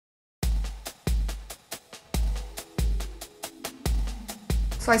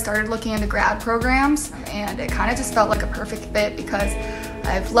So I started looking into grad programs, and it kind of just felt like a perfect fit because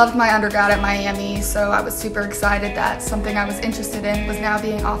I've loved my undergrad at Miami, so I was super excited that something I was interested in was now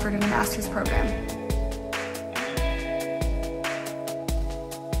being offered in a master's program.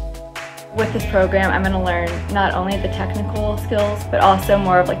 With this program, I'm going to learn not only the technical skills, but also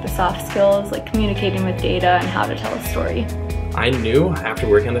more of like the soft skills, like communicating with data and how to tell a story. I knew after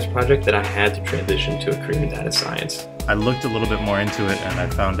working on this project that I had to transition to a career in data science. I looked a little bit more into it and I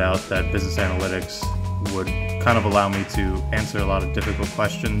found out that business analytics would kind of allow me to answer a lot of difficult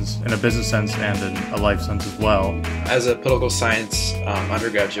questions in a business sense and in a life sense as well. As a political science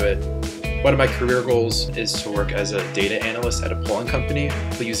undergraduate, one of my career goals is to work as a data analyst at a polling company,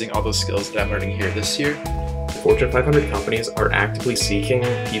 using all those skills that I'm learning here this year. Fortune 500 companies are actively seeking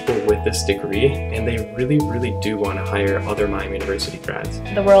people with this degree, and they really do want to hire other Miami University grads.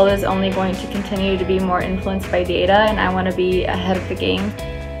 The world is only going to continue to be more influenced by data, and I want to be ahead of the game.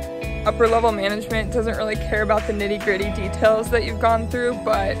 Upper level management doesn't really care about the nitty-gritty details that you've gone through,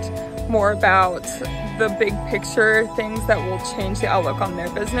 but more about the big picture things that will change the outlook on their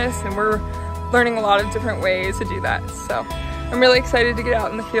business, and we're learning a lot of different ways to do that. So I'm really excited to get out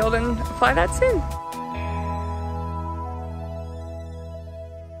in the field and apply that soon.